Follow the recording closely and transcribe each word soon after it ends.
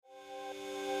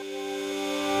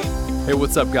Hey,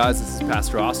 what's up, guys? This is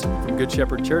Pastor Austin from Good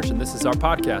Shepherd Church, and this is our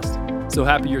podcast. So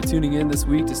happy you're tuning in this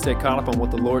week to stay caught up on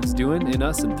what the Lord's doing in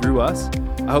us and through us.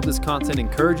 I hope this content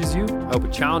encourages you. I hope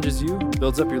it challenges you,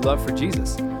 builds up your love for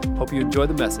Jesus. Hope you enjoy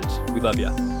the message. We love you.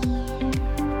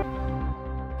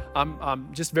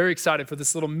 I'm just very excited for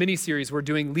this little mini-series we're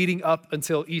doing leading up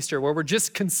until Easter, where we're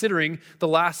just considering the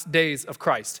last days of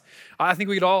Christ. I think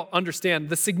we could all understand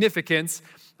the significance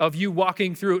of you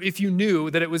walking through if you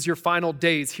knew that it was your final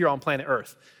days here on planet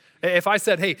Earth. If I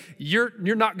said, hey, you're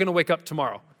not going to wake up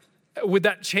tomorrow, would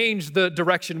that change the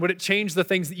direction? Would it change the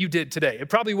things that you did today? It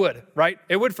probably would, right?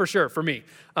 It would for sure for me.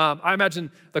 I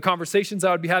imagine the conversations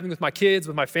I would be having with my kids,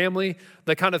 with my family,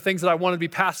 the kind of things that I wanted to be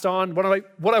passed on,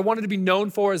 what I wanted to be known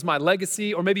for as my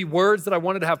legacy, or maybe words that I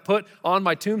wanted to have put on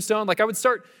my tombstone. Like I would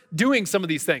start doing some of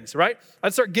these things, right?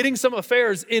 I'd start getting some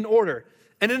affairs in order.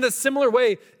 And in a similar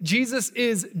way, Jesus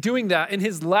is doing that in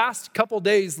his last couple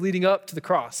days leading up to the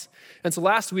cross. And so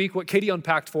last week, what Katie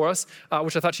unpacked for us,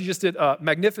 which I thought she just did a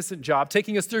magnificent job,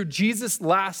 taking us through Jesus'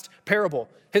 last parable,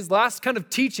 his last kind of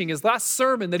teaching, his last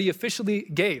sermon that he officially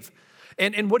gave.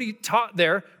 And what he taught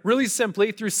there, really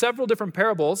simply, through several different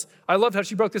parables, I loved how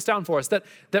she broke this down for us, that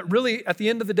really, at the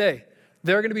end of the day,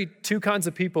 there are going to be two kinds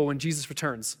of people when Jesus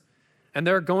returns. And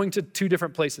they're going to two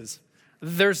different places.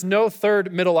 There's no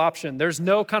third middle option. There's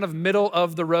no kind of middle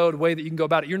of the road way that you can go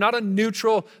about it. You're not a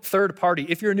neutral third party.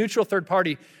 If you're a neutral third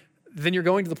party, then you're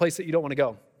going to the place that you don't want to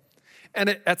go.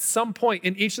 And at some point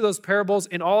in each of those parables,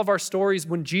 in all of our stories,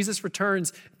 when Jesus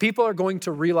returns, people are going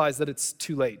to realize that it's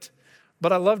too late.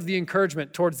 But I loved the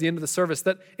encouragement towards the end of the service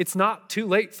that it's not too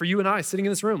late for you and I sitting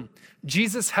in this room.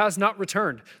 Jesus has not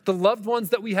returned. The loved ones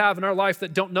that we have in our life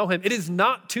that don't know him, it is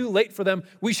not too late for them.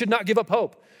 We should not give up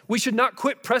hope. We should not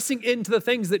quit pressing into the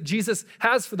things that Jesus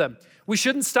has for them. We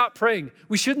shouldn't stop praying.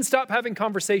 We shouldn't stop having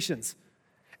conversations.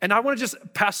 And I want to just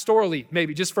pastorally,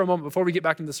 maybe just for a moment before we get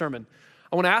back into the sermon,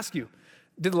 I want to ask you,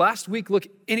 did last week look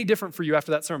any different for you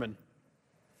after that sermon?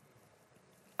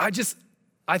 I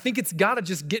think it's got to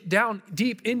just get down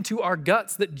deep into our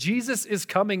guts that Jesus is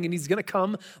coming and he's going to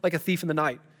come like a thief in the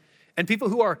night. And people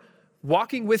who are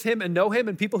walking with him and know him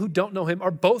and people who don't know him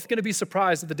are both going to be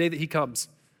surprised at the day that he comes.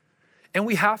 And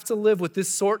we have to live with this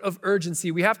sort of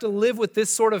urgency. We have to live with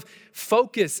this sort of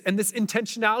focus and this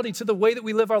intentionality to the way that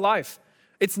we live our life.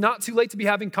 It's not too late to be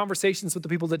having conversations with the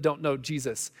people that don't know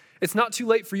Jesus. It's not too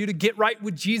late for you to get right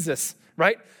with Jesus,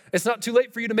 right? It's not too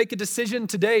late for you to make a decision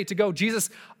today to go, Jesus,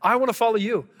 I want to follow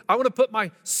you. I want to put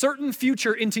my certain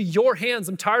future into your hands.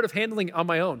 I'm tired of handling it on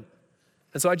my own.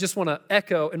 And so I just want to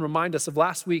echo and remind us of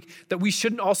last week that we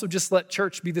shouldn't also just let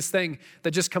church be this thing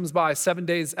that just comes by 7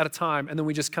 days at a time and then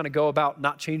we just kind of go about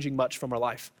not changing much from our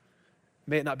life.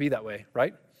 May it not be that way,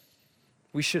 right?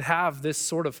 We should have this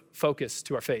sort of focus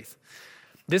to our faith.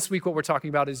 This week, what we're talking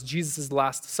about is Jesus'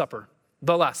 Last Supper,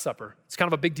 the Last Supper. It's kind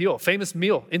of a big deal, famous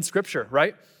meal in Scripture,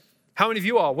 right? How many of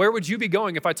you all, where would you be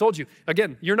going if I told you,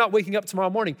 again, you're not waking up tomorrow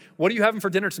morning. What are you having for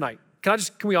dinner tonight? Can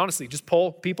we honestly just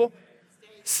poll people?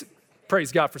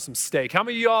 Praise God for some steak. How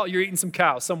many of y'all, you're eating some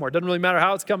cow somewhere? Doesn't really matter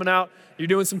how it's coming out. You're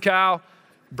doing some cow,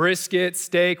 brisket,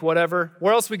 steak, whatever.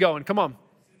 Where else are we going? Come on.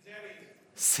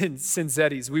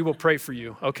 Cinzetti's. We will pray for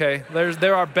you, okay?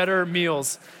 There are better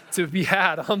meals to be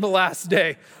had on the last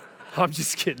day. I'm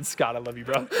just kidding, Scott. I love you,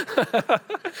 bro.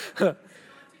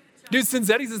 Dude,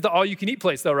 Cinzetti's is the all-you-can-eat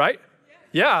place, though, right?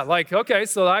 Yeah, okay,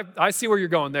 so I see where you're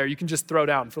going there. You can just throw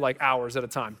down for hours at a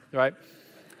time, right?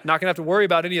 Not going to have to worry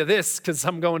about any of this because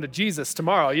I'm going to Jesus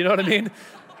tomorrow. You know what I mean?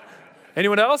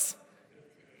 Anyone else?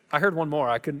 I heard one more.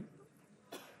 I couldn't.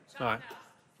 All right.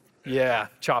 Yeah,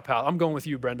 Chop House. I'm going with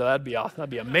you, Brenda. That'd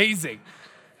be amazing.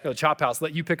 Go to Chop House.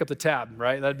 Let you pick up the tab,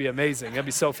 right? That'd be amazing. That'd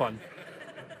be so fun.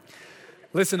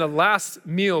 Listen, a last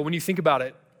meal, when you think about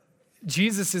it,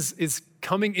 Jesus is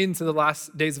coming into the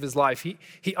last days of his life.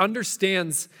 He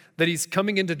understands that he's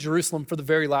coming into Jerusalem for the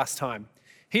very last time.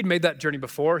 He'd made that journey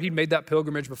before. He'd made that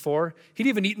pilgrimage before. He'd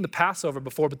even eaten the Passover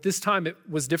before, but this time it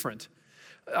was different.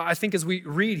 I think as we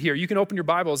read here, you can open your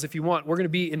Bibles if you want. We're going to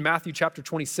be in Matthew chapter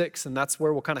 26, and that's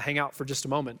where we'll kind of hang out for just a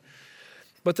moment.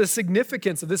 But the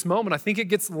significance of this moment, I think it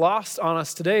gets lost on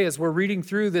us today as we're reading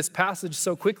through this passage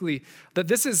so quickly, that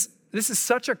this is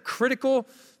such a critical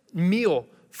meal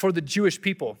for the Jewish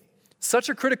people, such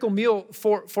a critical meal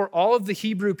for all of the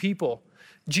Hebrew people.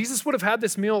 Jesus would have had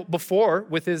this meal before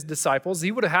with his disciples.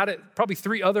 He would have had it probably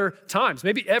 3 other times,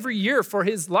 maybe every year for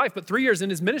his life, but 3 years in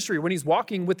his ministry when he's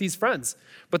walking with these friends.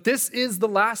 But this is the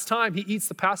last time he eats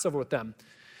the Passover with them.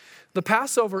 The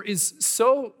Passover is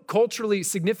so culturally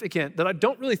significant that I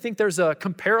don't really think there's a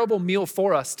comparable meal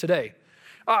for us today.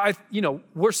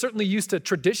 We're certainly used to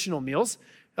traditional meals.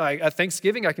 At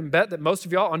Thanksgiving, I can bet that most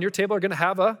of y'all on your table are going to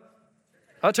have a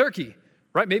a turkey,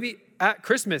 right? Maybe at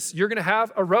Christmas, you're going to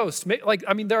have a roast.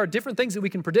 There are different things that we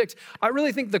can predict. I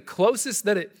really think the closest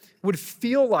that it would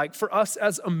feel like for us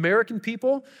as American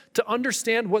people to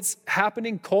understand what's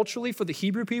happening culturally for the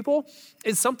Hebrew people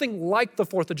is something like the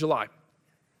 4th of July.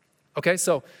 Okay,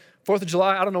 so 4th of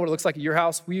July, I don't know what it looks like at your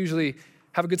house. We usually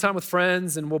have a good time with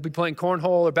friends, and we'll be playing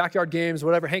cornhole or backyard games,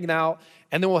 whatever, hanging out,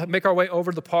 and then we'll make our way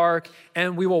over to the park,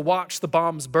 and we will watch the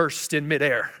bombs burst in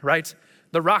midair, right?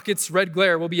 The rocket's red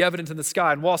glare will be evident in the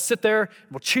sky, and we'll all sit there,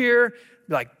 and we'll cheer,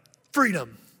 be like,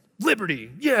 freedom,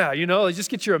 liberty, yeah, just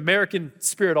get your American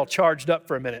spirit all charged up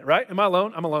for a minute, right? Am I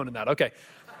alone? I'm alone in that, okay.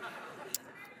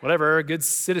 Whatever, good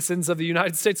citizens of the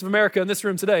United States of America in this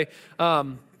room today. But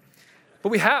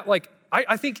we have,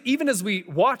 I think even as we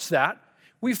watch that,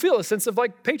 we feel a sense of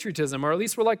patriotism, or at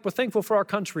least we're thankful for our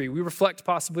country. We reflect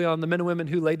possibly on the men and women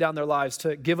who laid down their lives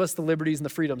to give us the liberties and the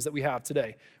freedoms that we have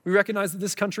today. We recognize that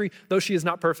this country, though she is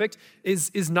not perfect,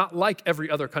 is not like every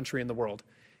other country in the world.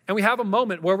 And we have a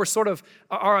moment where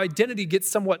our identity gets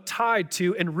somewhat tied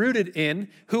to and rooted in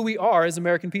who we are as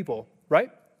American people,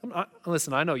 right?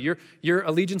 Listen, I know your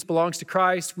allegiance belongs to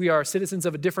Christ. We are citizens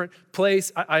of a different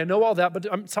place. I know all that, but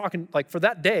I'm talking for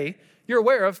that day, you're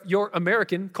aware of your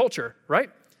American culture, right?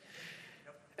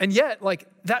 And yet,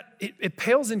 it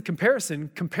pales in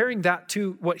comparison, comparing that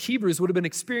to what Hebrews would have been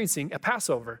experiencing at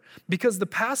Passover. Because the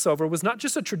Passover was not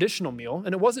just a traditional meal,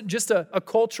 and it wasn't just a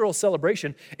cultural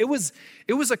celebration. It was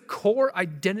a core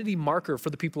identity marker for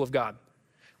the people of God.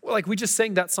 We just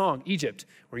sang that song, Egypt,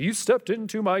 where you stepped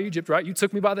into my Egypt, right? You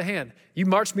took me by the hand. You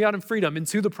marched me out in freedom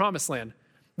into the promised land.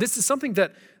 This is something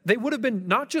that they would have been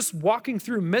not just walking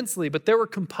through mentally, but there were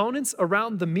components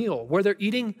around the meal where they're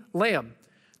eating lamb.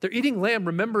 They're eating lamb,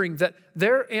 remembering that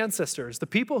their ancestors, the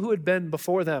people who had been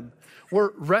before them,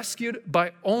 were rescued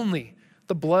by only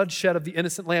the blood shed of the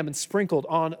innocent lamb and sprinkled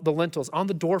on the lintels, on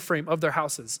the doorframe of their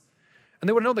houses. And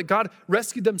they would know that God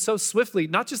rescued them so swiftly,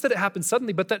 not just that it happened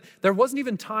suddenly, but that there wasn't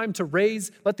even time to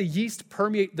let the yeast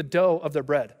permeate the dough of their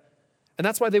bread. And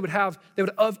that's why they would have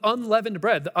unleavened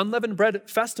bread. The unleavened bread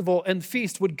festival and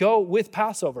feast would go with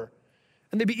Passover.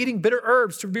 And they'd be eating bitter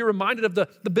herbs to be reminded of the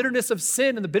bitterness of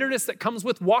sin and the bitterness that comes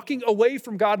with walking away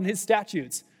from God and his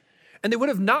statutes. And they would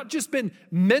have not just been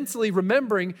mentally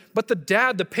remembering, but the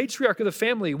dad, the patriarch of the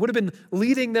family, would have been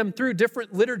leading them through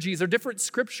different liturgies or different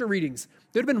scripture readings.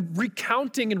 They would have been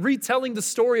recounting and retelling the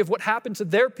story of what happened to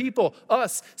their people,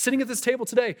 us, sitting at this table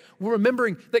today. We're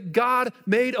remembering that God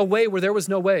made a way where there was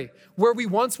no way. Where we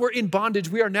once were in bondage,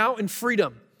 we are now in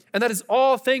freedom. And that is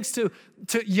all thanks to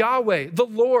Yahweh, the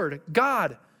Lord,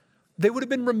 God. They would have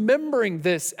been remembering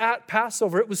this at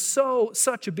Passover. It was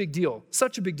such a big deal,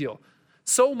 such a big deal.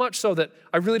 So much so that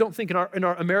I really don't think in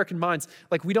our American minds,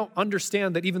 we don't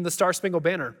understand that even the Star-Spangled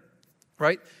Banner,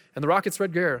 right? And the rocket's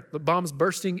red glare, the bombs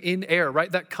bursting in air,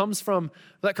 right? That comes from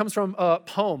a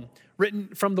poem written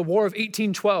from the War of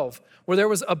 1812, where there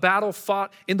was a battle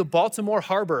fought in the Baltimore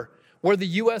Harbor, where the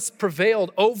U.S.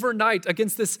 prevailed overnight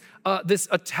against this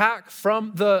attack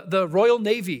from the Royal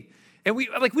Navy. And we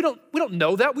don't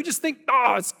know that. We just think,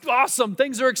 it's awesome.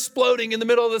 Things are exploding in the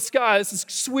middle of the sky. This is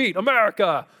sweet,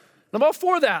 America. I'm all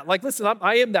for that. Listen,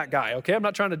 I am that guy, okay? I'm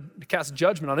not trying to cast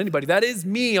judgment on anybody. That is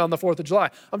me on the 4th of July.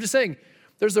 I'm just saying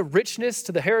there's a richness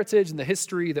to the heritage and the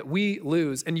history that we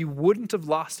lose, and you wouldn't have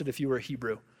lost it if you were a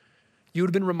Hebrew. You would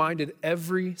have been reminded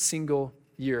every single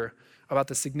year about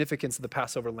the significance of the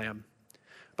Passover lamb,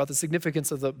 about the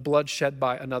significance of the blood shed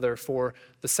by another for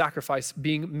the sacrifice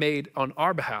being made on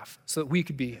our behalf so that we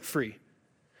could be free.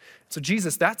 So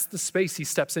Jesus, that's the space he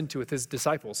steps into with his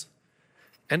disciples.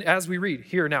 And as we read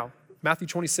here now, Matthew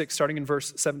 26, starting in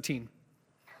verse 17,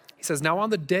 he says, "Now on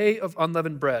the day of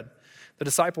unleavened bread, the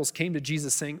disciples came to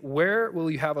Jesus saying, where will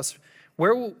you have us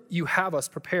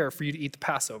prepare for you to eat the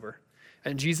Passover?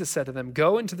 And Jesus said to them,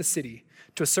 go into the city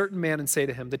to a certain man and say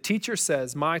to him, the teacher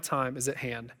says, my time is at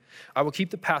hand. I will keep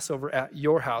the Passover at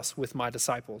your house with my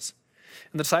disciples.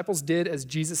 And the disciples did as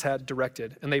Jesus had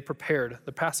directed, and they prepared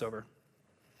the Passover.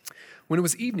 When it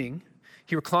was evening,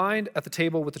 he reclined at the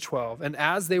table with the 12, and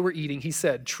as they were eating, he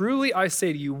said, truly I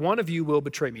say to you, one of you will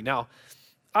betray me. Now,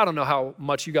 I don't know how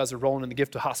much you guys are rolling in the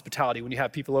gift of hospitality when you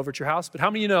have people over at your house, but how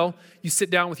many of you know you sit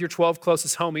down with your 12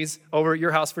 closest homies over at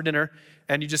your house for dinner,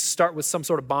 and you just start with some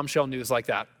sort of bombshell news like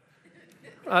that?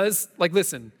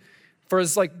 Listen, for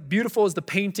as beautiful as the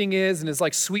painting is, and as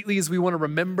sweetly as we want to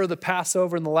remember the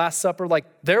Passover and the Last Supper,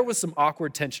 there was some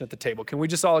awkward tension at the table. Can we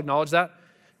just all acknowledge that?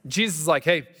 Jesus is like,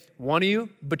 hey, one of you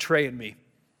betraying me.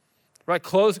 Right,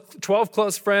 12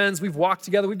 close friends, we've walked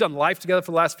together, we've done life together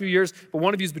for the last few years, but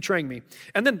one of you is betraying me.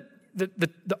 And then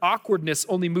the awkwardness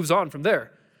only moves on from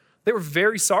there. They were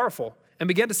very sorrowful, and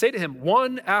began to say to him,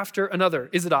 one after another,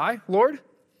 is it I, Lord?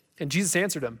 And Jesus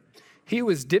answered him, he who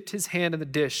has dipped his hand in the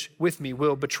dish with me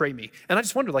will betray me. And I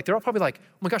just wondered, like, they're all probably like,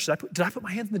 oh my gosh, did I put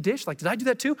my hands in the dish? Like, did I do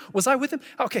that too? Was I with him?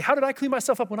 Okay, how did I clean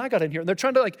myself up when I got in here? And they're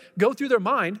trying to like go through their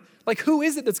mind, like, who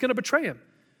is it that's going to betray him?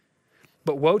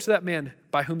 But woe to that man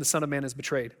by whom the Son of Man is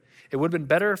betrayed. It would have been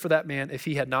better for that man if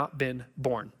he had not been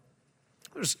born.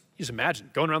 Just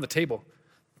imagine going around the table.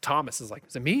 Thomas is like,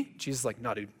 is it me? Jesus is like,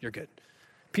 no, dude, you're good.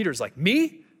 Peter's like,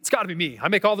 me? It's got to be me. I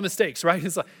make all the mistakes, right?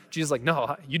 It's like, Jesus is like,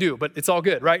 no, you do, but it's all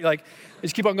good, right? Like,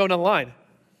 just keep on going down the line.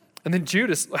 And then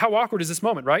Judas, how awkward is this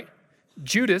moment, right?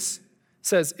 Judas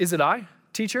says, is it I,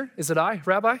 teacher? Is it I,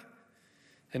 rabbi?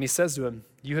 And he says to him,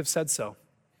 you have said so.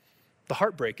 The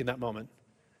heartbreak in that moment,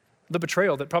 the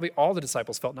betrayal that probably all the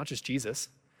disciples felt, not just Jesus,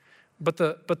 but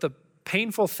the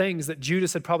painful things that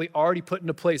Judas had probably already put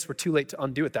into place were too late to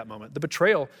undo at that moment. The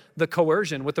betrayal, the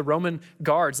coercion with the Roman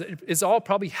guards is all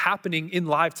probably happening in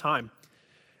live time.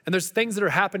 And there's things that are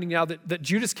happening now that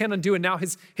Judas can't undo, and now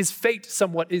his fate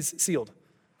somewhat is sealed.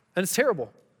 And it's terrible,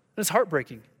 and it's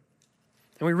heartbreaking.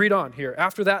 And we read on here.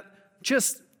 After that,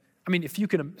 if you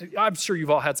can, I'm sure you've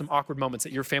all had some awkward moments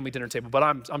at your family dinner table, but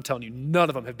I'm telling you, none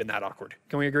of them have been that awkward.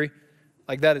 Can we agree?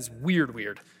 Like, that is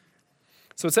weird.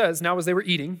 So it says, now as they were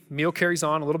eating, meal carries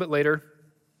on a little bit later.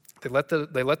 They let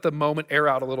the moment air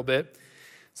out a little bit.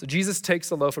 So Jesus takes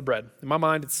a loaf of bread. In my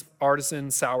mind, it's artisan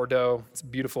sourdough. It's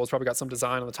beautiful. It's probably got some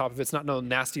design on the top of it. It's not no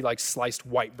nasty, like sliced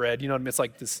white bread. You know what I mean? It's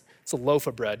like this, it's a loaf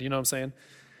of bread. You know what I'm saying?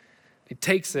 He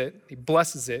takes it, he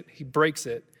blesses it, he breaks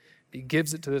it, he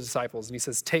gives it to the disciples, and he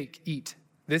says, take, eat.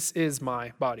 This is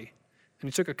my body. And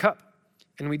he took a cup,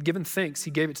 and when he'd given thanks,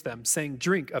 he gave it to them, saying,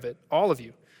 drink of it, all of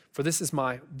you. For this is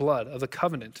my blood of the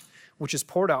covenant, which is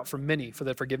poured out for many for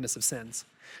the forgiveness of sins.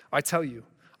 I tell you,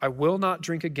 I will not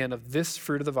drink again of this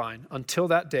fruit of the vine until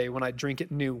that day when I drink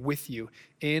it new with you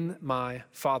in my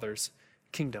Father's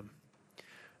kingdom.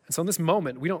 And so in this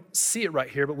moment, we don't see it right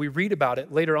here, but we read about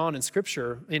it later on in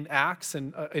Scripture, in Acts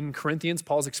and in Corinthians.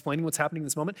 Paul's explaining what's happening in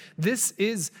this moment. This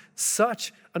is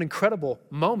such an incredible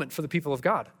moment for the people of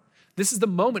God. This is the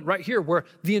moment right here where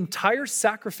the entire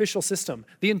sacrificial system,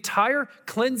 the entire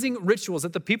cleansing rituals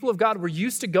that the people of God were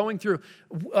used to going through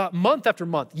month after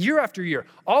month, year after year,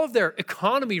 all of their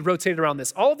economy rotated around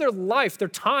this. All of their life, their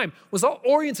time was all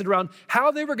oriented around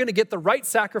how they were going to get the right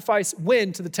sacrifice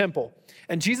when to the temple.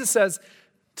 And Jesus says,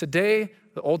 today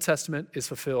the Old Testament is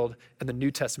fulfilled and the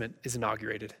New Testament is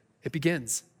inaugurated. It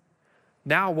begins.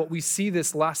 Now what we see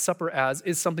this Last Supper as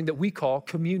is something that we call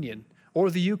communion, or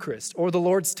the Eucharist, or the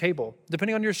Lord's table.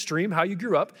 Depending on your stream, how you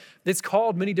grew up, it's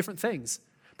called many different things.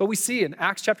 But we see in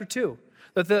Acts chapter 2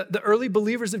 that the early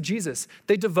believers of Jesus,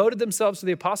 they devoted themselves to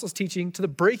the apostles' teaching, to the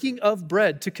breaking of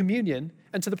bread, to communion,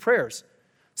 and to the prayers.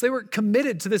 So they were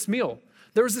committed to this meal.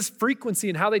 There was this frequency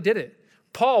in how they did it.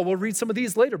 Paul, we'll read some of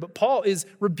these later, but Paul is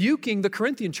rebuking the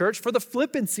Corinthian church for the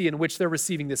flippancy in which they're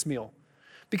receiving this meal.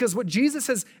 Because what Jesus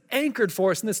has anchored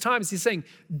for us in this time is he's saying,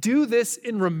 do this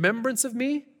in remembrance of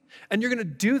me, and you're going to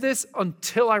do this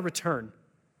until I return.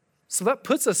 So that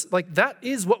puts us, like, that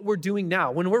is what we're doing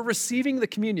now. When we're receiving the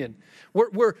communion,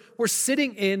 we're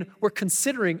sitting in, we're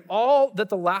considering all that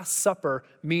the Last Supper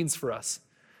means for us.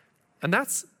 And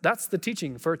that's the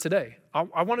teaching for today.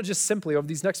 I want to just simply, over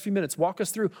these next few minutes, walk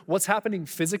us through what's happening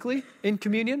physically in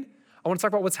communion. I want to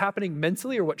talk about what's happening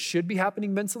mentally, or what should be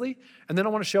happening mentally. And then I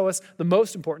want to show us the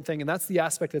most important thing, and that's the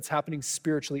aspect that's happening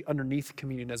spiritually underneath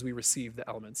communion as we receive the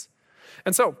elements.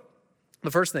 And so, the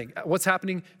first thing, what's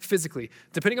happening physically?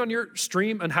 Depending on your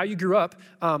stream and how you grew up,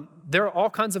 there are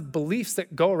all kinds of beliefs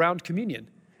that go around communion.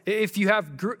 If you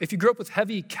grew up with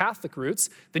heavy Catholic roots,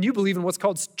 then you believe in what's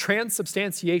called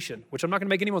transubstantiation, which I'm not going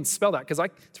to make anyone spell that because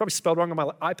it's probably spelled wrong on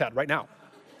my iPad right now.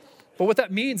 But what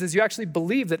that means is you actually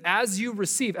believe that as you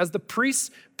receive, as the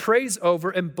priest prays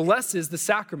over and blesses the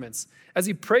sacraments, as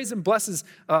he prays and blesses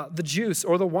the juice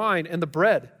or the wine and the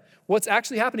bread, what's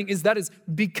actually happening is that is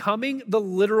becoming the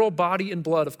literal body and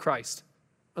blood of Christ.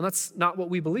 And that's not what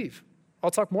we believe.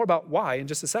 I'll talk more about why in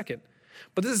just a second.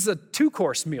 But this is a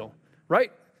 2-course meal,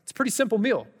 right? It's a pretty simple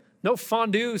meal. No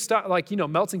fondue style,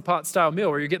 melting pot style meal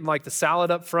where you're getting like the salad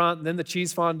up front and then the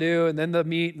cheese fondue and then the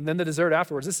meat and then the dessert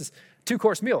afterwards. This is a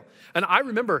 2-course meal. And I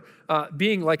remember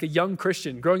being like a young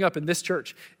Christian growing up in this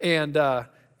church and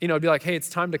it'd be like, hey, it's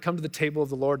time to come to the table of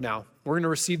the Lord now. We're going to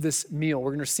receive this meal. We're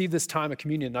going to receive this time of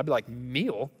communion. And I'd be like,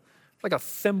 meal? Like a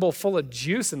thimble full of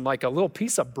juice and like a little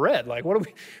piece of bread. Like, what are we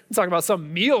I'm talking about?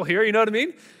 Some meal here, you know what I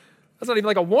mean? That's not even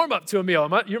like a warm-up to a meal.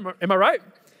 Am I right?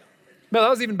 No, that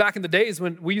was even back in the days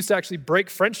when we used to actually break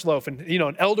French loaf and,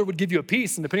 an elder would give you a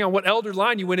piece. And depending on what elder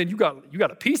line you went in, you got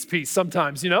a piece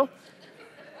sometimes,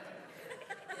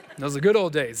 Those are good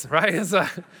old days, right?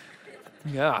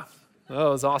 Yeah, that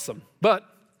was awesome. But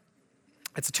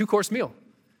it's a 2-course meal.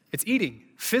 It's eating.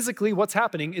 Physically, what's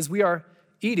happening is we are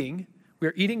eating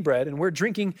bread and we're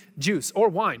drinking juice or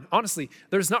wine. Honestly,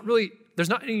 there's not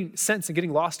any sense in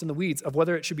getting lost in the weeds of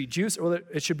whether it should be juice or whether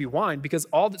it should be wine, because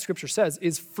all that Scripture says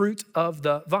is fruit of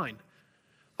the vine.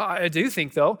 I do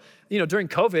think, though, during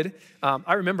COVID,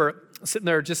 I remember sitting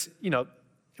there just,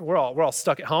 we're all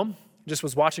stuck at home. Just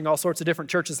was watching all sorts of different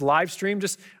churches live stream.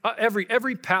 Just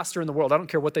every pastor in the world, I don't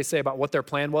care what they say about what their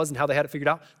plan was and how they had it figured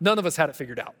out. None of us had it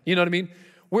figured out. You know what I mean?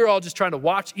 We're all just trying to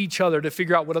watch each other to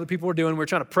figure out what other people were doing. We're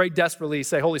trying to pray desperately,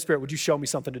 say, Holy Spirit, would you show me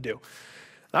something to do?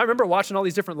 And I remember watching all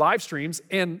these different live streams,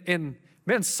 and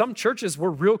man, some churches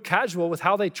were real casual with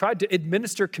how they tried to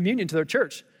administer communion to their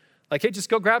church. Like, hey, just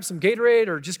go grab some Gatorade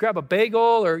or just grab a bagel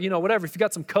or, whatever. If you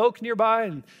got some Coke nearby.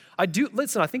 And I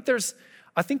think there's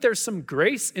some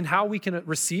grace in how we can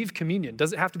receive communion.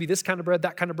 Does it have to be this kind of bread,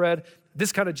 that kind of bread,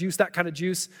 this kind of juice, that kind of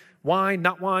juice, wine,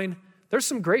 not wine? There's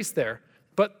some grace there,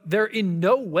 but there in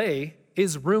no way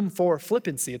is room for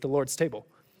flippancy at the Lord's table.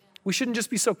 We shouldn't just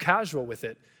be so casual with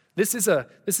it. This is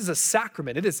a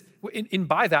sacrament. It is, and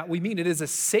by that we mean it is a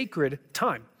sacred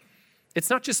time. It's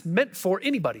not just meant for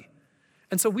anybody.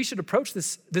 And so we should approach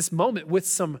this moment with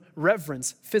some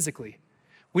reverence physically.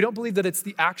 We don't believe that it's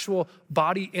the actual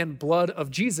body and blood of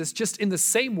Jesus, just in the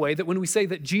same way that when we say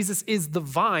that Jesus is the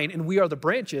vine and we are the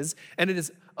branches, and it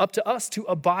is up to us to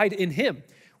abide in him.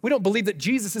 We don't believe that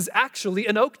Jesus is actually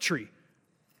an oak tree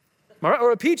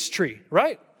or a peach tree,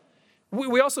 right?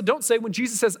 We also don't say when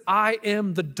Jesus says, I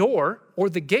am the door or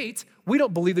the gate, we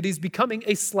don't believe that he's becoming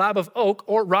a slab of oak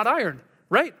or wrought iron,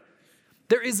 right?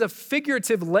 There is a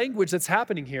figurative language that's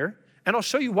happening here, and I'll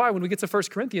show you why when we get to 1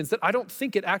 Corinthians, that I don't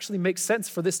think it actually makes sense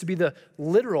for this to be the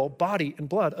literal body and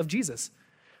blood of Jesus.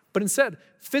 But instead,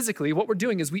 physically, what we're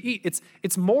doing is we eat.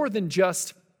 It's more than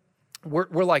just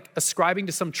we're like ascribing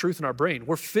to some truth in our brain.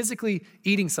 We're physically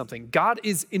eating something. God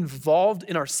is involved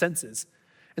in our senses.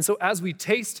 And so as we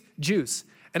taste juice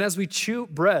and as we chew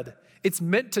bread, it's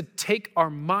meant to take our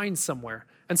mind somewhere.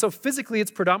 And so physically,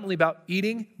 it's predominantly about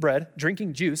eating bread,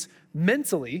 drinking juice.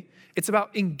 Mentally, it's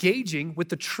about engaging with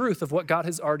the truth of what God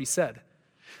has already said.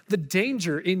 The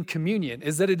danger in communion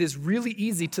is that it is really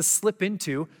easy to slip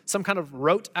into some kind of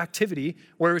rote activity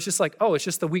where it's just like, oh, it's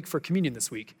just the week for communion this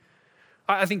week.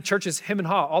 I think churches hem and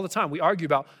haw all the time. We argue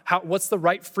about what's the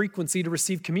right frequency to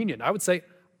receive communion. I would say,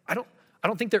 I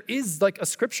don't think there is like a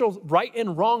scriptural right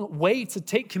and wrong way to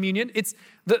take communion. It's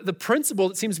the principle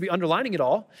that seems to be underlining it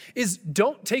all is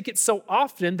don't take it so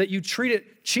often that you treat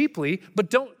it cheaply, but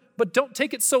don't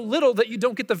take it so little that you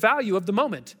don't get the value of the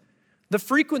moment. The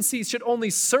frequency should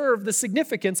only serve the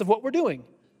significance of what we're doing,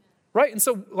 right? And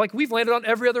so like we've landed on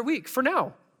every other week for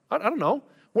now. I don't know.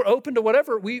 We're open to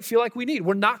whatever we feel like we need.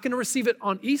 We're not going to receive it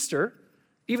on Easter,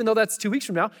 even though that's 2 weeks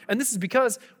from now. And this is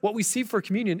because what we see for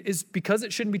communion is because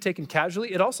it shouldn't be taken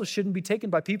casually, it also shouldn't be taken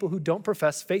by people who don't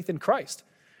profess faith in Christ.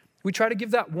 We try to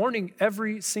give that warning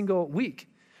every single week.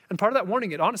 And part of that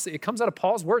warning, it comes out of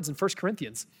Paul's words in 1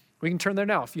 Corinthians. We can turn there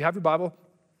now. If you have your Bible,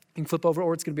 you can flip over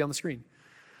or it's going to be on the screen.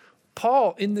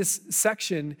 Paul, in this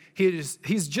section,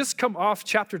 he's just come off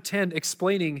chapter 10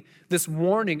 explaining this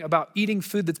warning about eating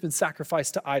food that's been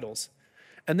sacrificed to idols.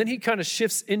 And then he kind of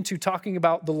shifts into talking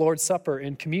about the Lord's Supper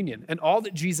and communion and all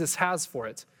that Jesus has for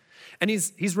it. And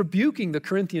he's rebuking the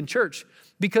Corinthian church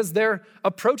because they're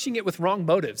approaching it with wrong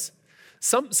motives.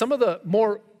 Some of the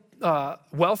more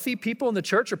wealthy people in the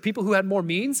church or people who had more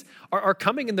means are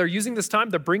coming and they're using this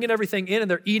time, they're bringing everything in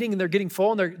and they're eating and they're getting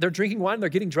full and they're drinking wine and they're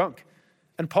getting drunk.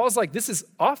 And Paul's like, this is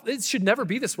off. It should never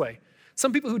be this way.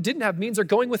 Some people who didn't have means are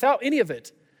going without any of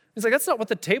it. He's like, that's not what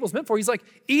the table's meant for. He's like,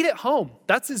 eat at home.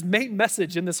 That's his main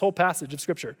message in this whole passage of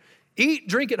Scripture. Eat,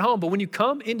 drink at home. But when you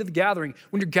come into the gathering,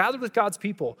 when you're gathered with God's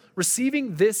people,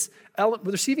 receiving these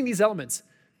elements,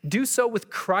 do so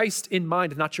with Christ in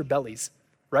mind and not your bellies,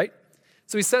 right?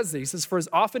 So he says, for as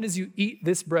often as you eat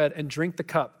this bread and drink the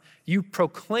cup, you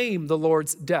proclaim the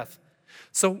Lord's death.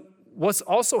 So what's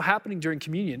also happening during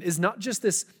communion is not just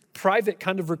this private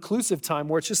kind of reclusive time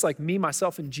where it's just like me,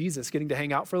 myself, and Jesus getting to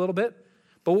hang out for a little bit.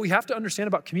 But what we have to understand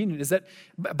about communion is that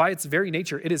by its very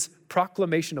nature, it is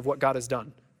proclamation of what God has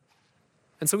done.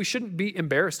 And so we shouldn't be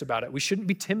embarrassed about it. We shouldn't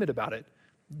be timid about it.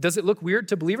 Does it look weird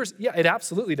to believers? Yeah, it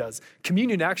absolutely does.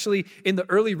 Communion actually, in the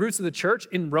early roots of the church,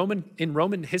 in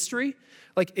Roman history,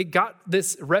 like it got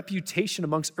this reputation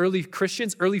amongst early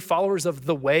Christians, early followers of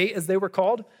the way, as they were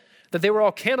called, that they were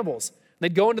all cannibals.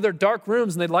 They'd go into their dark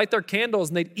rooms and they'd light their candles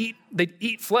and they'd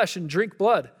eat flesh and drink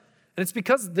blood. And it's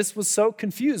because this was so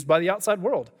confused by the outside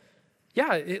world.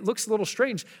 Yeah, it looks a little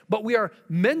strange, but we are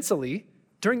mentally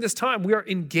During this time, we are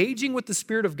engaging with the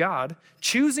Spirit of God,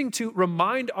 choosing to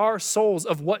remind our souls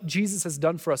of what Jesus has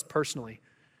done for us personally.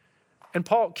 And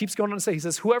Paul keeps going on to say, he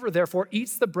says, whoever therefore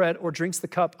eats the bread or drinks the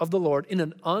cup of the Lord in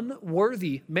an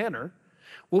unworthy manner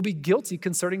will be guilty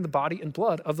concerning the body and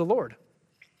blood of the Lord.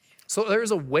 So there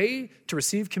is a way to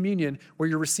receive communion where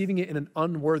you're receiving it in an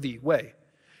unworthy way.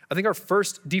 I think our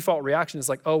first default reaction is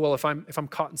like, oh, well, if I'm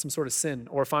caught in some sort of sin,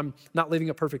 or if I'm not living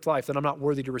a perfect life, then I'm not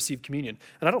worthy to receive communion.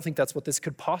 And I don't think that's what this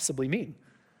could possibly mean.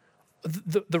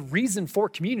 The reason for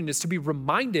communion is to be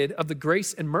reminded of the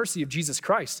grace and mercy of Jesus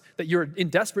Christ, that you're in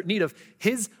desperate need of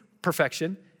his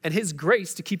perfection and his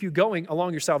grace to keep you going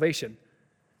along your salvation.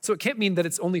 So it can't mean that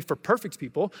it's only for perfect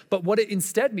people, but what it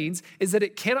instead means is that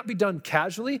it cannot be done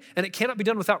casually and it cannot be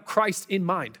done without Christ in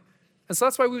mind. And so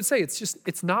that's why we would say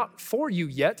it's not for you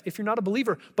yet if you're not a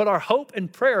believer. But our hope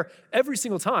and prayer every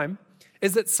single time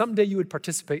is that someday you would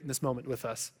participate in this moment with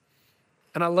us.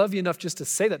 And I love you enough just to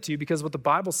say that to you, because what the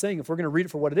Bible's saying, if we're going to read it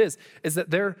for what it is that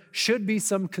there should be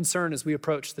some concern as we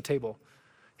approach the table.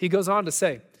 He goes on to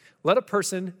say, let a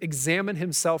person examine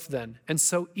himself then, and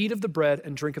so eat of the bread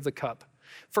and drink of the cup.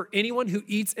 For anyone who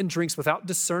eats and drinks without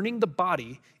discerning the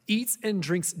body eats and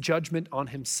drinks judgment on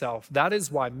himself. That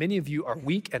is why many of you are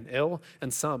weak and ill,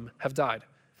 and some have died.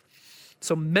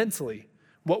 So mentally,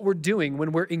 what we're doing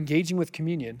when we're engaging with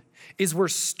communion is we're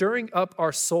stirring up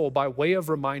our soul by way of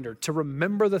reminder to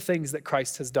remember the things that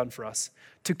Christ has done for us,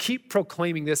 to keep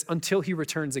proclaiming this until he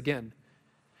returns again.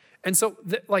 And so,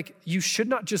 you should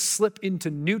not just slip into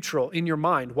neutral in your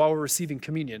mind while we're receiving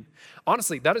communion.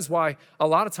 Honestly, that is why a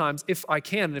lot of times, if I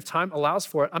can, and if time allows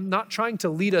for it, I'm not trying to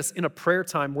lead us in a prayer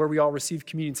time where we all receive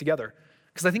communion together.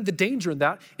 Because I think the danger in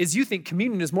that is you think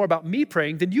communion is more about me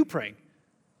praying than you praying.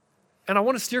 And I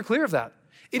want to steer clear of that.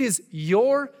 It is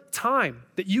your time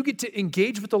that you get to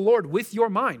engage with the Lord with your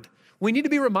mind. We need to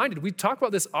be reminded, we talk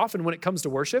about this often when it comes to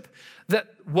worship,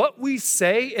 that what we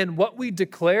say and what we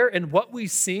declare and what we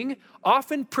sing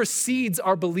often precedes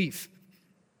our belief.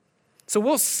 So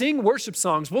we'll sing worship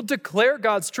songs, we'll declare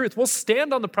God's truth, we'll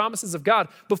stand on the promises of God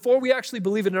before we actually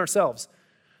believe it in ourselves.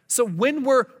 So when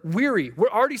we're weary,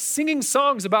 we're already singing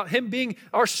songs about him being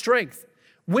our strength.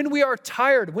 When we are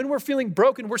tired, when we're feeling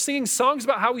broken, we're singing songs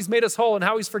about how he's made us whole and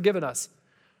how he's forgiven us.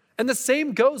 And the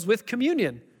same goes with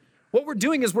communion. What we're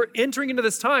doing is we're entering into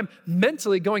this time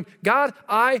mentally going, God,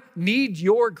 I need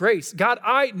your grace. God,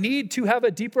 I need to have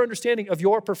a deeper understanding of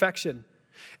your perfection.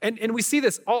 And we see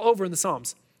this all over in the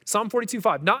Psalms. Psalm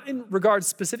 42:5, not in regards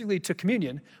specifically to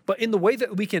communion, but in the way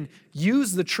that we can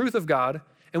use the truth of God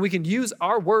and we can use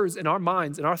our words and our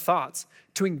minds and our thoughts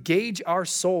to engage our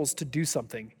souls to do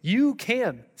something. You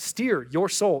can steer your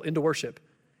soul into worship.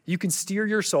 You can steer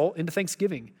your soul into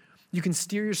thanksgiving. You can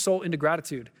steer your soul into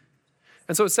gratitude.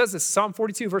 And so it says this, Psalm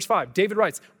 42, verse 5. David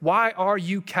writes, why are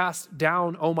you cast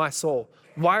down, O my soul?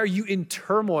 Why are you in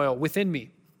turmoil within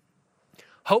me?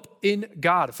 Hope in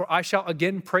God, for I shall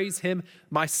again praise him.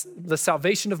 The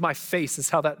salvation of my face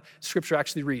is how that scripture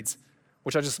actually reads,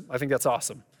 which I think that's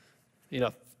awesome. I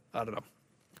don't know.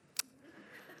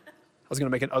 I was going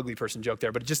to make an ugly person joke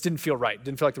there, but it just didn't feel right. It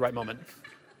didn't feel like the right moment.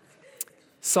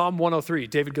 Psalm 103,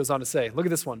 David goes on to say, look at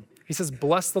this one. He says,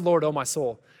 bless the Lord, O my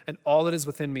soul, and all that is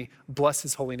within me, bless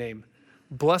his holy name.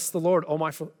 Bless the Lord, O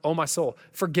my soul.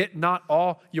 Forget not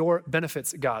all your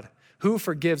benefits, God, who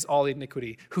forgives all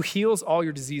iniquity, who heals all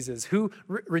your diseases, who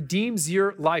redeems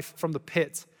your life from the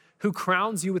pit, who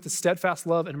crowns you with the steadfast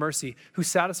love and mercy, who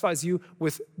satisfies you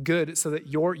with good so that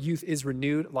your youth is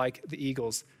renewed like the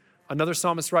eagles. Another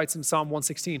psalmist writes in Psalm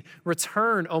 116,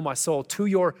 return, O my soul, to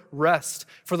your rest,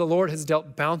 for the Lord has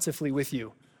dealt bountifully with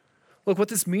you. Look, what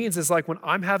this means is like when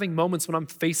I'm having moments when I'm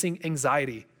facing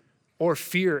anxiety or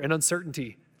fear and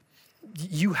uncertainty,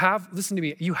 listen to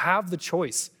me, you have the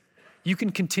choice. You can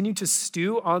continue to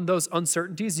stew on those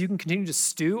uncertainties. You can continue to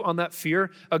stew on that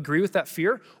fear, agree with that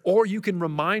fear, or you can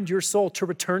remind your soul to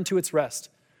return to its rest.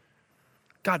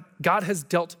 God has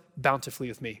dealt bountifully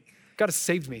with me. God has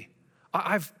saved me.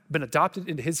 I've been adopted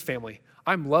into his family.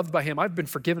 I'm loved by him. I've been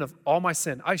forgiven of all my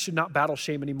sin. I should not battle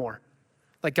shame anymore.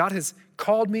 Like God has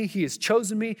called me. He has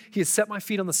chosen me. He has set my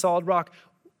feet on the solid rock.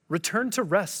 Return to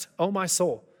rest, O my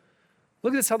soul.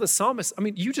 Look at this, how the psalmist,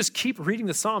 you just keep reading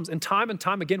the Psalms and time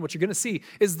again, what you're going to see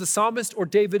is the psalmist or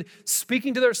David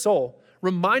speaking to their soul,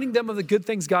 reminding them of the good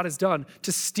things God has done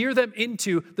to steer them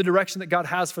into the direction that God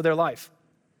has for their life.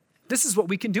 This is what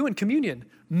we can do in communion.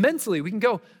 Mentally, we can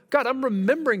go, God, I'm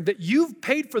remembering that you've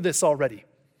paid for this already.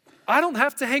 I don't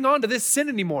have to hang on to this sin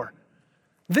anymore.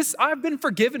 I've been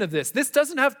forgiven of this. This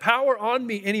doesn't have power on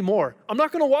me anymore. I'm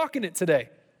not going to walk in it today.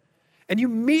 And you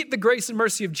meet the grace and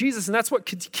mercy of Jesus, and that's what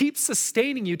keeps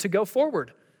sustaining you to go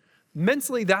forward.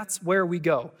 Mentally, that's where we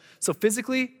go. So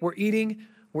physically, we're eating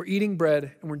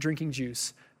bread and we're drinking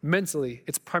juice. Mentally,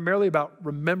 it's primarily about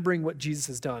remembering what Jesus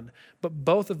has done. But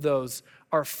both of those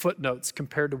are footnotes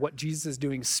compared to what Jesus is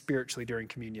doing spiritually during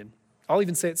communion. I'll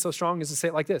even say it so strong as to say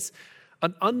it like this.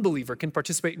 An unbeliever can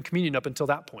participate in communion up until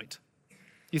that point.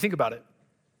 You think about it.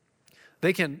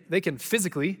 They can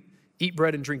physically eat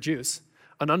bread and drink juice.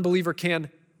 An unbeliever can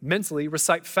mentally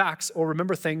recite facts or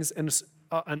remember things and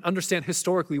understand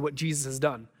historically what Jesus has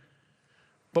done.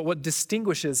 But what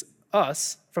distinguishes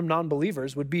us from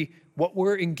non-believers would be what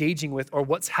we're engaging with or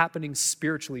what's happening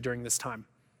spiritually during this time.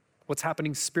 What's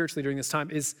happening spiritually during this time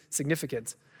is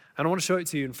significant. And I want to show it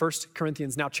to you in 1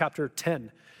 Corinthians, now chapter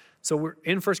 10. So we're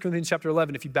in 1 Corinthians chapter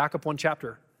 11. If you back up one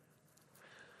chapter,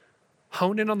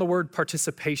 hone in on the word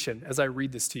participation as I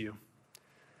read this to you.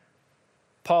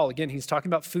 Paul, again, he's talking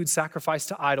about food sacrificed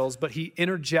to idols, but he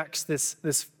interjects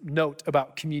this note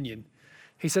about communion.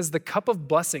 He says, the cup of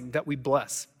blessing that we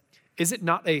bless, is it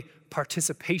not a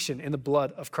participation in the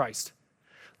blood of Christ?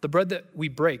 The bread that we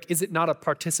break, is it not a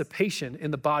participation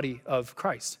in the body of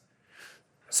Christ?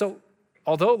 So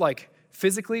although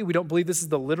physically we don't believe this is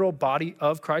the literal body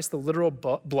of Christ, the literal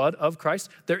blood of Christ,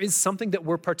 there is something that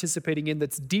we're participating in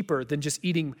that's deeper than just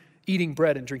eating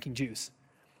bread and drinking juice.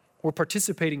 We're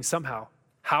participating somehow.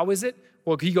 How is it?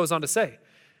 Well, he goes on to say,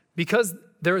 because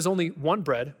there is only one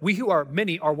bread, we who are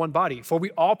many are one body, for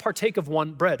we all partake of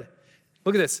one bread.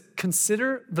 Look at this.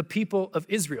 Consider the people of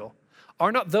Israel.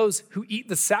 Are not those who eat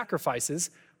the sacrifices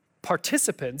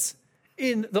participants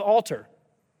in the altar?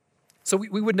 So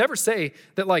we would never say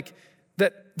that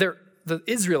the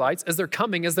Israelites, as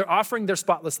they're offering their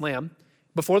spotless lamb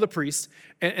before the priest,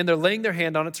 and they're laying their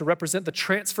hand on it to represent the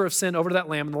transfer of sin over to that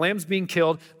lamb, and the lamb's being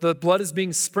killed, the blood is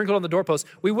being sprinkled on the doorpost.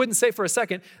 We wouldn't say for a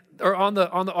second, or on the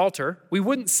altar, we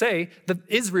wouldn't say that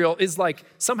Israel is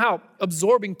somehow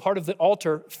absorbing part of the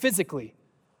altar physically.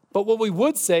 But what we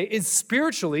would say is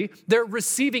spiritually, they're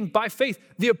receiving by faith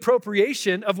the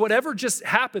appropriation of whatever just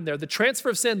happened there, the transfer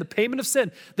of sin, the payment of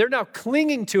sin. They're now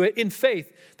clinging to it in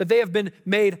faith that they have been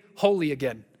made holy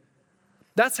again.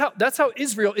 That's how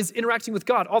Israel is interacting with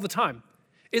God all the time,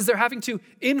 is they're having to,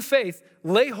 in faith,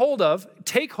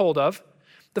 take hold of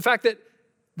the fact that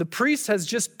the priest has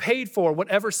just paid for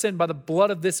whatever sin by the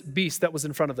blood of this beast that was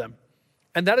in front of them.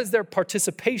 And that is their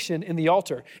participation in the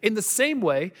altar. In the same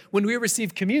way, when we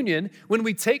receive communion, when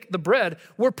we take the bread,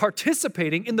 we're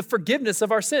participating in the forgiveness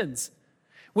of our sins.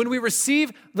 When we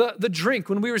receive the drink,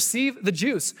 when we receive the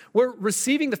juice, we're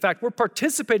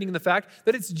participating in the fact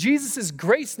that it's Jesus'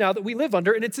 grace now that we live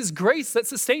under, and it's his grace that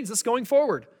sustains us going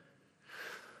forward.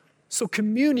 So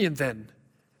communion then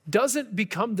doesn't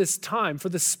become this time for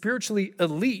the spiritually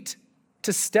elite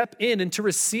to step in and to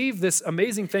receive this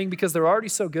amazing thing because they're already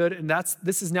so good, and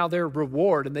this is now their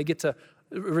reward, and they get to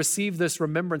receive this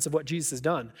remembrance of what Jesus has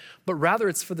done. But rather,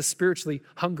 it's for the spiritually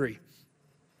hungry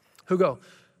who go,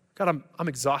 God, I'm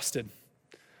exhausted.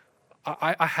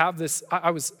 I have this.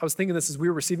 I was thinking this as we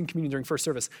were receiving communion during first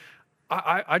service.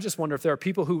 I just wonder if there are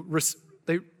people who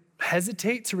they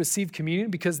hesitate to receive communion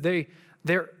because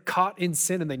they're caught in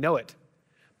sin and they know it.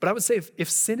 But I would say if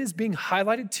sin is being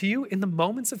highlighted to you in the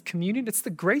moments of communion, it's the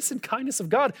grace and kindness of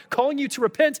God calling you to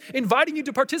repent, inviting you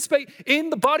to participate in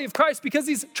the body of Christ because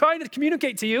he's trying to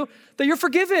communicate to you that you're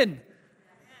forgiven.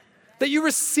 That you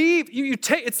receive, you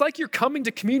take, it's like you're coming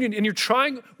to communion and you're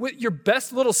trying with your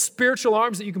best little spiritual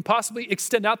arms that you can possibly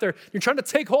extend out there. You're trying to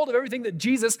take hold of everything that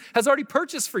Jesus has already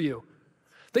purchased for you.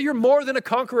 That you're more than a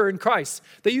conqueror in Christ.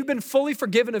 That you've been fully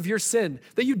forgiven of your sin.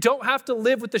 That you don't have to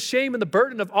live with the shame and the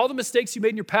burden of all the mistakes you made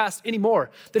in your past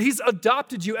anymore. That he's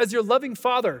adopted you as your loving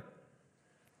father.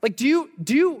 Do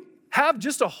you have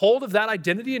just a hold of that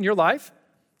identity in your life?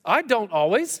 I don't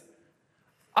always.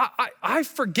 I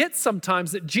forget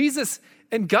sometimes that Jesus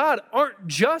and God aren't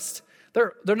just,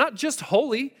 they're not just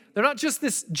holy. They're not just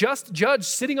this just judge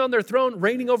sitting on their throne,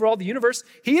 reigning over all the universe.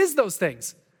 He is those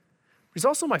things. He's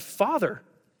also my father.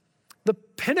 The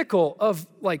pinnacle of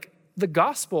the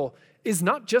gospel is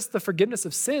not just the forgiveness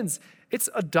of sins, it's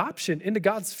adoption into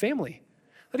God's family.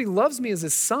 That he loves me as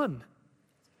his son.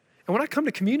 And when I come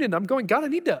to communion, I'm going, God, I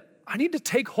need to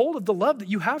take hold of the love that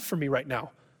you have for me right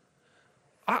now.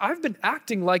 I've been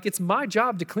acting like it's my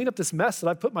job to clean up this mess that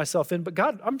I've put myself in, but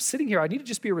God, I'm sitting here. I need to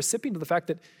just be a recipient of the fact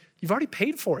that you've already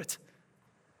paid for it.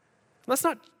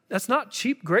 That's not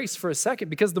cheap grace for a second,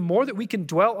 because the more that we can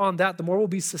dwell on that, the more we'll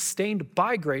be sustained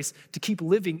by grace to keep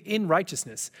living in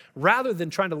righteousness, rather than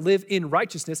trying to live in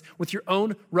righteousness with your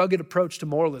own rugged approach to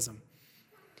moralism.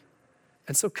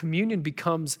 And so communion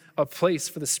becomes a place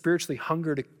for the spiritually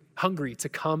hungry to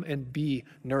come and be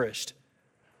nourished.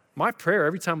 My prayer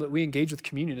every time that we engage with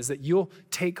communion is that you'll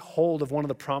take hold of one of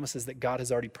the promises that God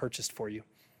has already purchased for you,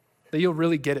 that you'll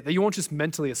really get it, that you won't just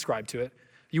mentally ascribe to it.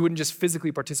 You wouldn't just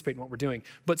physically participate in what we're doing,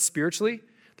 but spiritually,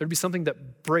 there'd be something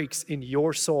that breaks in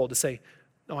your soul to say,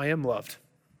 no, I am loved.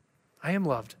 I am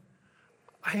loved.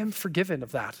 I am forgiven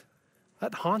of that.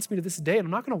 That haunts me to this day, and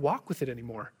I'm not going to walk with it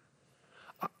anymore.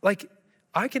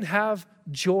 I can have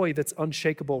joy that's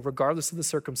unshakable regardless of the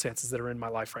circumstances that are in my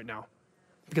life right now,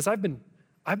 because I've been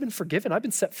forgiven. I've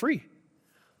been set free.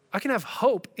 I can have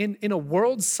hope in a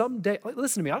world someday.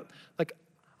 Listen to me. I'm a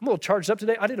little charged up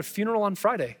today. I did a funeral on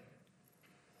Friday.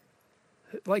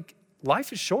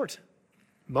 Life is short.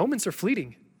 Moments are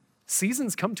fleeting.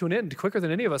 Seasons come to an end quicker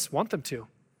than any of us want them to.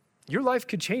 Your life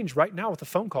could change right now with a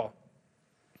phone call.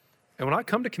 And when I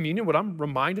come to communion, what I'm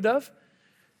reminded of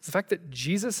is the fact that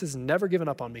Jesus has never given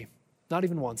up on me, not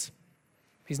even once.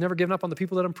 He's never given up on the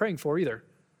people that I'm praying for either.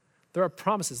 There are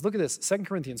promises. Look at this, 2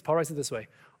 Corinthians, Paul writes it this way.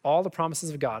 All the promises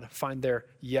of God find their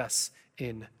yes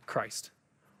in Christ.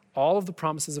 All of the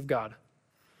promises of God.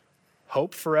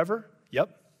 Hope forever,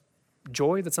 yep.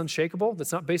 Joy that's unshakable,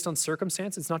 that's not based on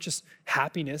circumstance. It's not just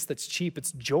happiness that's cheap.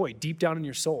 It's joy deep down in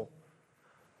your soul.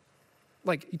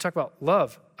 You talk about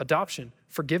love, adoption,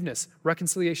 forgiveness,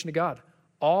 reconciliation to God.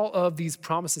 All of these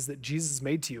promises that Jesus has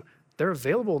made to you, they're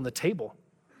available on the table.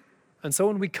 And so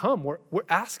when we come, we're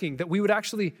asking that we would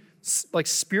actually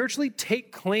spiritually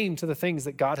take claim to the things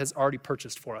that God has already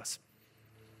purchased for us.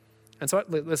 And so,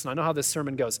 listen, I know how this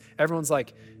sermon goes. Everyone's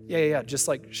like, yeah, just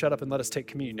shut up and let us take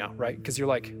communion now, right? Because you're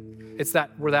like,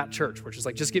 we're that church. We're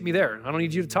just just get me there. I don't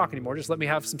need you to talk anymore. Just let me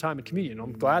have some time in communion.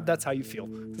 I'm glad that's how you feel.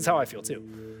 That's how I feel too.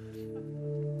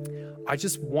 I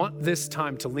just want this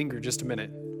time to linger just a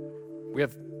minute. We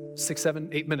have 6, 7,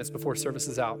 8 minutes before service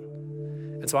is out.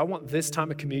 And so I want this time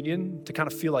of communion to kind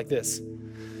of feel like this.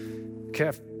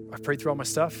 Okay, I've prayed through all my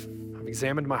stuff. I've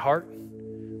examined my heart.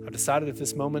 I've decided if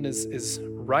this moment is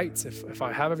right, if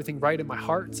I have everything right in my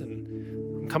heart,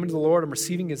 and I'm coming to the Lord, I'm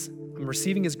receiving His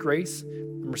grace,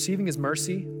 I'm receiving His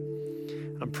mercy,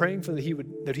 and I'm praying for that He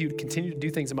would continue to do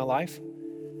things in my life.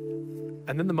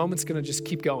 And then the moment's going to just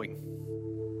keep going,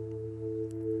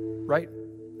 right?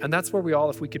 And that's where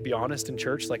if we could be honest in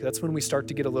church, that's when we start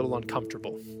to get a little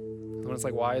uncomfortable. When it's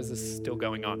why is this still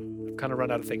going on? I've kind of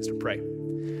run out of things to pray.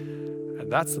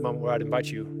 And that's the moment where I'd invite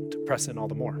you to press in all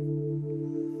the more.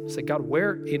 Say, God,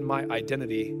 where in my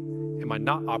identity am I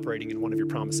not operating in one of your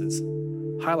promises?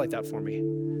 Highlight that for me.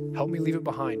 Help me leave it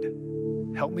behind.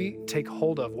 Help me take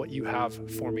hold of what you have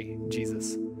for me,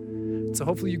 Jesus. So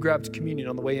hopefully you grabbed communion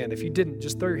on the way in. If you didn't,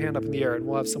 just throw your hand up in the air and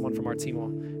we'll have someone from our team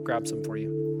will grab some for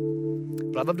you.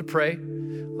 But I'd love to pray.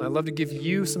 And I'd love to give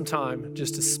you some time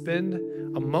just to spend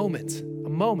a moment.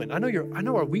 I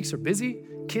know our weeks are busy.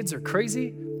 Kids are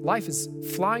crazy. Life is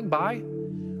flying by.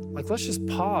 Let's just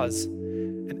pause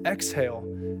and exhale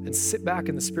and sit back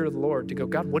in the Spirit of the Lord to go,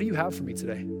 God, what do you have for me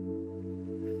today?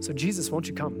 So Jesus, won't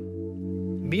you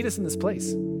come? Meet us in this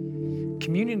place.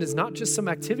 Communion is not just some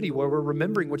activity where we're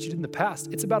remembering what you did in the past.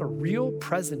 It's about a real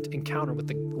present encounter with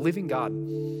the living God.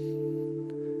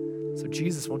 So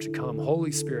Jesus, won't you come?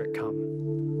 Holy Spirit,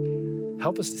 come.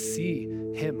 Help us to see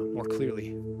Him more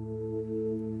clearly.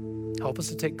 Help us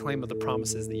to take claim of the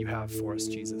promises that you have for us,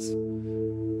 Jesus.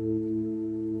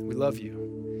 We love you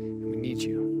and we need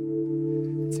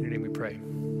you. It's in your name we pray.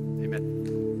 Amen.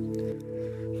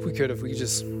 If we could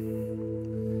just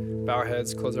bow our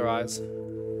heads, close our eyes,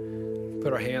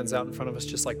 put our hands out in front of us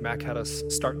just like Mac had us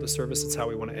start the service. It's how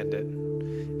we want to end it.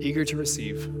 Eager to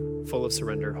receive, full of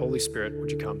surrender. Holy Spirit,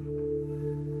 would you come?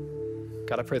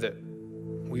 God, I pray that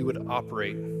we would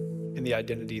operate in the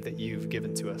identity that you've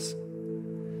given to us.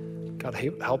 God,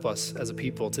 help us as a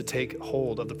people to take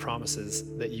hold of the promises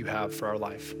that you have for our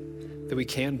life, that we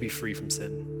can be free from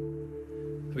sin,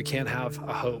 that we can have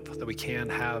a hope, that we can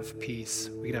have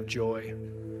peace, we can have joy,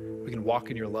 we can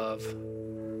walk in your love.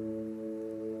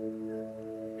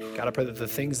 God, I pray that the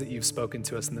things that you've spoken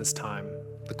to us in this time,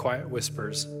 the quiet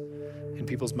whispers in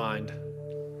people's mind,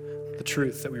 the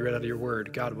truth that we read out of your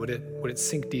word, God, would it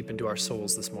sink deep into our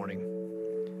souls this morning?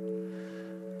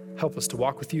 Help us to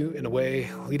walk with you in a way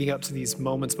leading up to these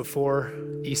moments before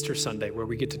Easter Sunday where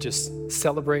we get to just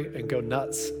celebrate and go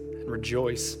nuts and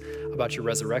rejoice about your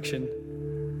resurrection.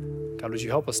 God, would you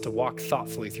help us to walk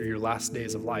thoughtfully through your last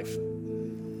days of life?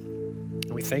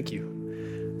 And we thank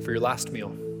you for your last meal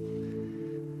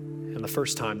and the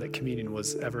first time that communion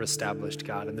was ever established,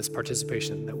 God, and this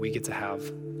participation that we get to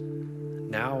have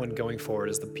now and going forward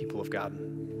as the people of God.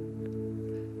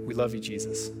 We love you,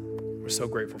 Jesus. We're so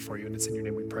grateful for you, and it's in your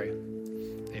name we pray.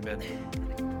 Amen.